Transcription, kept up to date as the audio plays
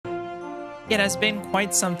It has been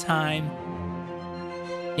quite some time.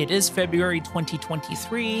 It is February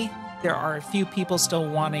 2023. There are a few people still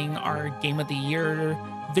wanting our Game of the Year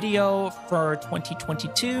video for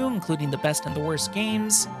 2022, including the best and the worst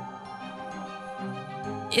games.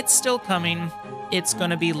 It's still coming. It's going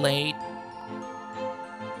to be late.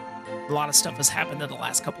 A lot of stuff has happened in the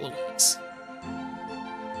last couple of weeks.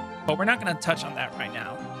 But we're not going to touch on that right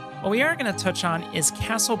now. What we are going to touch on is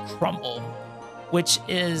Castle Crumble, which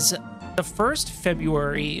is the first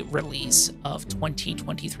February release of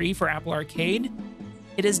 2023 for Apple Arcade.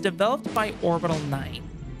 It is developed by Orbital Knight,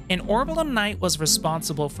 and Orbital Knight was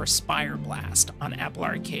responsible for Spire Blast on Apple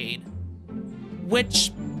Arcade,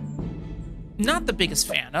 which not the biggest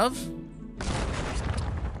fan of.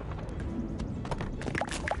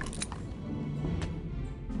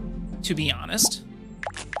 To be honest.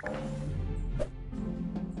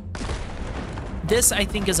 This, I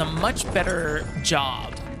think, is a much better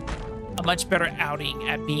job, a much better outing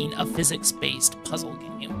at being a physics-based puzzle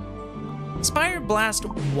game. Spire Blast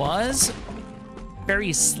was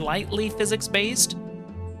very slightly physics-based,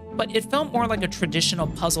 but it felt more like a traditional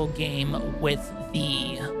puzzle game with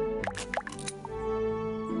the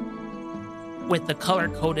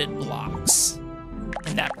color-coded blocks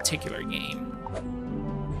in that particular game.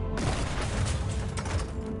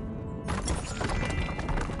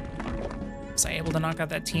 Was I able to knock out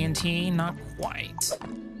that TNT? Not quite.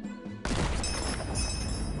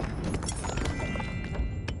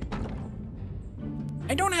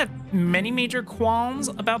 I don't have many major qualms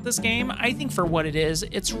about this game. I think for what it is,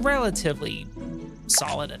 it's relatively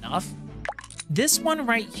solid enough. This one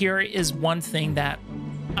right here is one thing that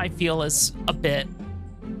I feel is a bit,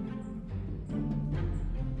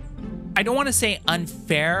 I don't want to say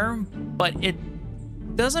unfair, but it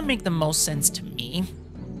doesn't make the most sense to me.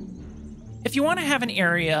 If you want to have an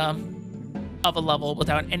area of a level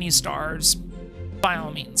without any stars, by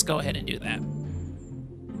all means, go ahead and do that.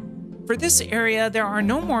 For this area, there are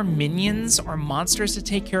no more minions or monsters to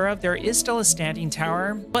take care of. There is still a standing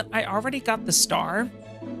tower, but I already got the star.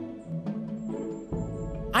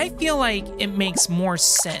 I feel like it makes more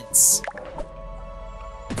sense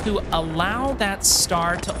to allow that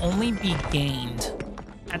star to only be gained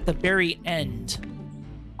at the very end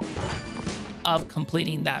of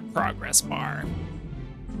completing that progress bar.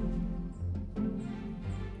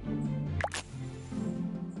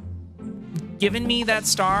 Giving me that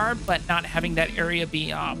star, but not having that area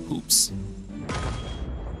be poops.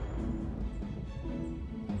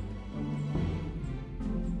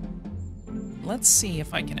 Let's see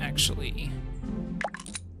if I can actually...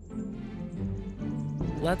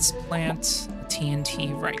 Let's plant a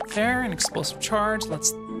TNT right there, an explosive charge.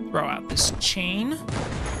 Let's throw out this chain.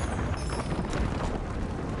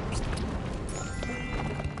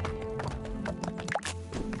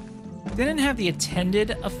 Didn't have the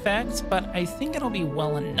intended effect, but I think it'll be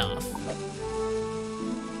well enough.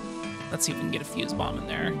 Let's see if we can get a fuse bomb in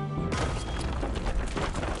there.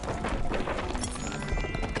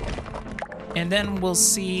 And then we'll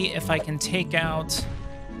see if I can take out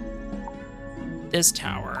this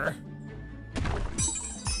tower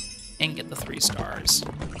and get the 3 stars.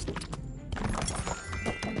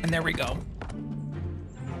 And there we go.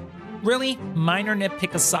 Really, minor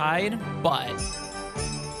nitpick aside, but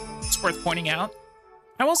worth pointing out.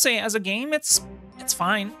 I will say, as a game, it's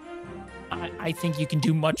fine. I think you can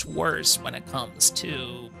do much worse when it comes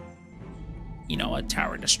to, you know, a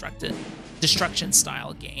tower destruction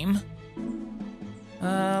style game.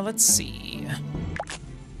 Let's see.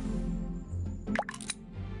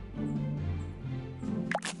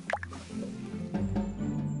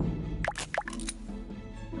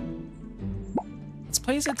 Let's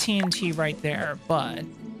place a TNT right there, but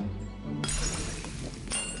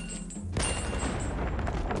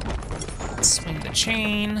swing the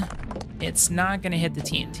chain. It's not gonna hit the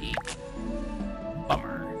TNT.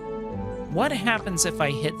 Bummer. What happens if I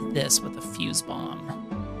hit this with a fuse bomb?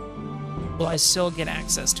 Will I still get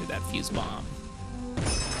access to that fuse bomb?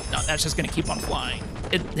 No, that's just gonna keep on flying.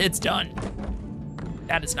 It's done.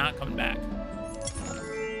 That is not coming back.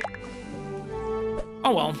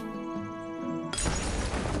 Oh well.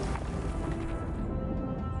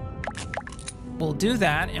 We'll do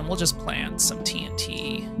that, and we'll just plant some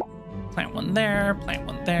TNT. Plant one there, plant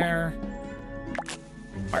one there.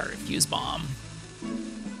 Fire a fuse bomb.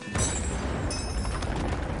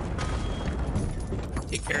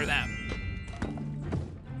 Take care of that.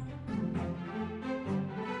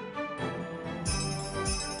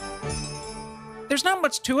 There's not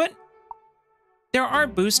much to it. There are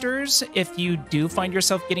boosters if you do find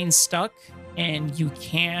yourself getting stuck, and you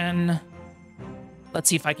can Let's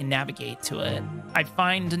see if I can navigate to it. I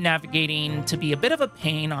find navigating to be a bit of a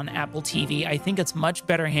pain on Apple TV. I think it's much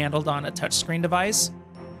better handled on a touchscreen device.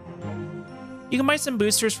 You can buy some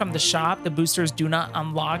boosters from the shop. The boosters do not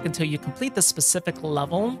unlock until you complete the specific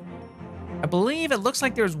level. I believe it looks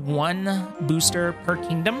like there's one booster per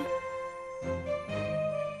kingdom.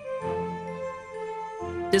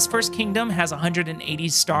 This first kingdom has 180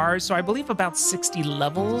 stars, so I believe about 60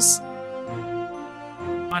 levels.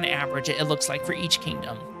 On average, it looks like for each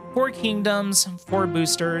kingdom. 4 kingdoms, 4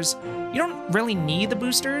 boosters. You don't really need the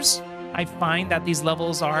boosters. I find that these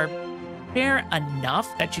levels are fair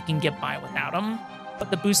enough that you can get by without them, but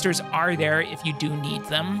the boosters are there if you do need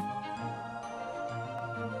them.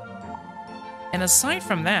 And aside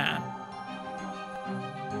from that,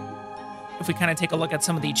 if we kind of take a look at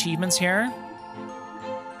some of the achievements here,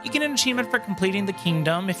 you get an achievement for completing the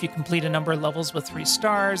kingdom if you complete a number of levels with 3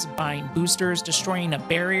 stars, buying boosters, destroying a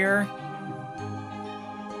barrier,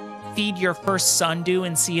 feed your first sundew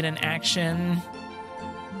and see it in action,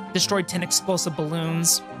 destroy 10 explosive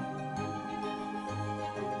balloons.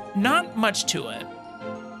 Not much to it.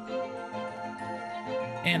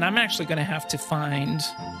 And I'm actually going to have to find...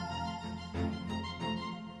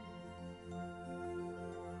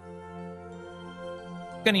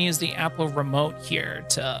 going to use the Apple remote here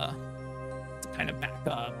to kind of back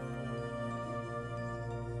up.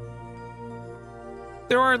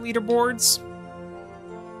 There are leaderboards.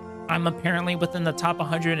 I'm apparently within the top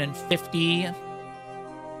 150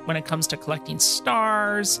 when it comes to collecting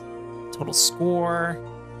stars, total score.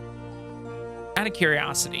 Out of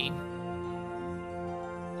curiosity,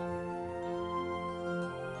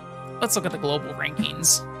 let's look at the global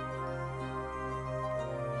rankings.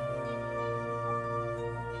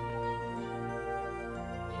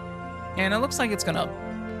 And it looks like it's gonna...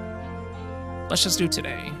 Let's just do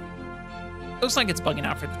today. Looks like it's bugging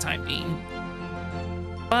out for the time being.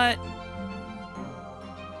 But...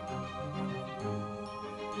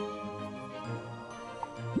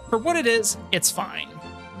 for what it is, it's fine.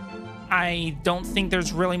 I don't think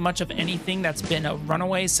there's really much of anything that's been a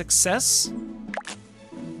runaway success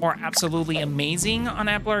or absolutely amazing on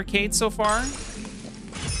Apple Arcade so far.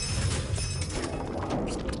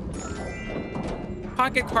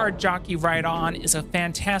 Pocket Card Jockey Ride On is a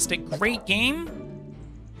fantastic, great game.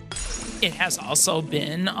 It has also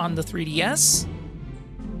been on the 3DS.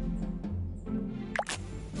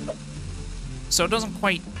 So it doesn't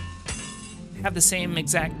quite have the same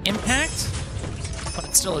exact impact, but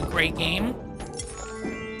it's still a great game.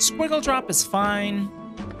 Squiggle Drop is fine.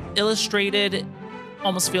 Illustrated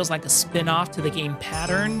almost feels like a spin-off to the game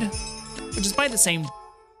Patterned, which is by the same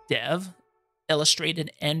dev,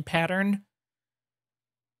 Illustrated and Patterned.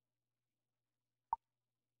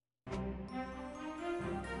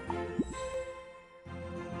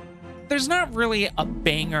 There's not really a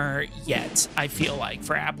banger yet, I feel like,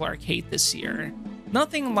 for Apple Arcade this year.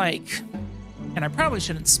 Nothing like, and I probably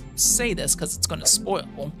shouldn't say this because it's going to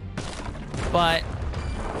spoil, but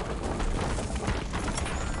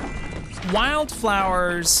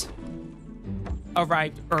Wildflowers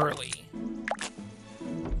arrived early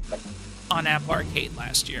on Apple Arcade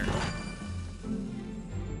last year.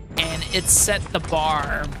 And it set the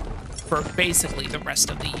bar for basically the rest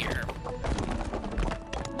of the year.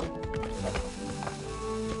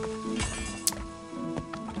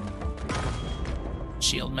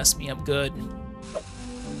 Shield messed me up good.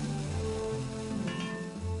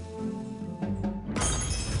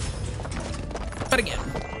 But again,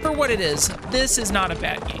 for what it is, this is not a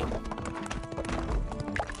bad game.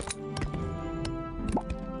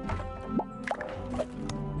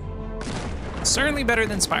 Certainly better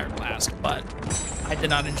than Spire Blast, but I did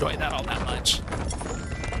not enjoy that all that much.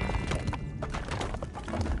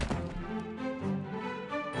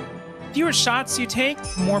 Fewer shots you take,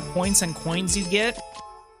 more points and coins you get.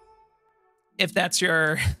 If that's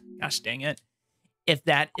your, gosh dang it, if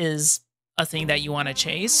that is a thing that you want to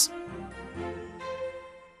chase.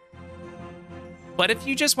 But if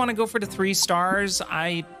you just want to go for the 3 stars,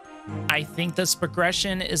 I think this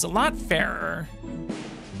progression is a lot fairer.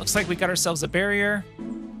 Looks like we got ourselves a barrier.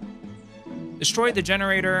 Destroy the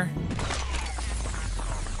generator.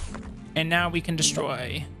 And now we can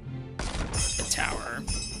destroy the tower.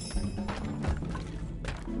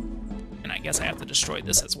 And I guess I have to destroy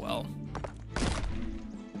this as well.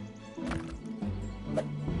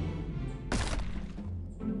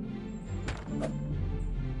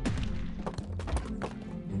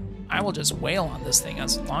 I will just wail on this thing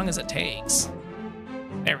as long as it takes.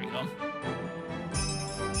 There we go.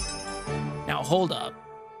 Now, hold up.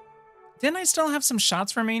 Didn't I still have some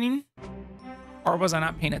shots remaining? Or was I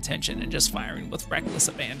not paying attention and just firing with reckless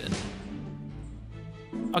abandon?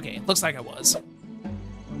 Okay, looks like I was.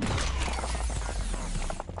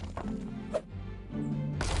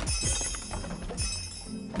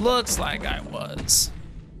 Looks like I was.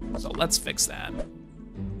 So let's fix that.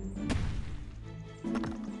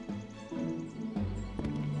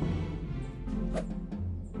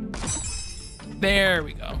 There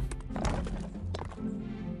we go.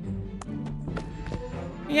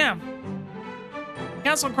 Yeah.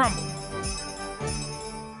 Castle Crumble.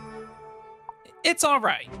 It's all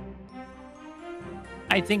right.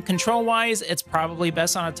 I think control-wise, it's probably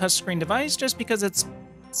best on a touchscreen device just because it's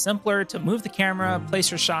simpler to move the camera, place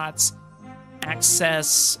your shots,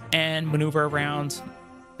 access, and maneuver around,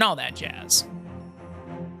 and all that jazz.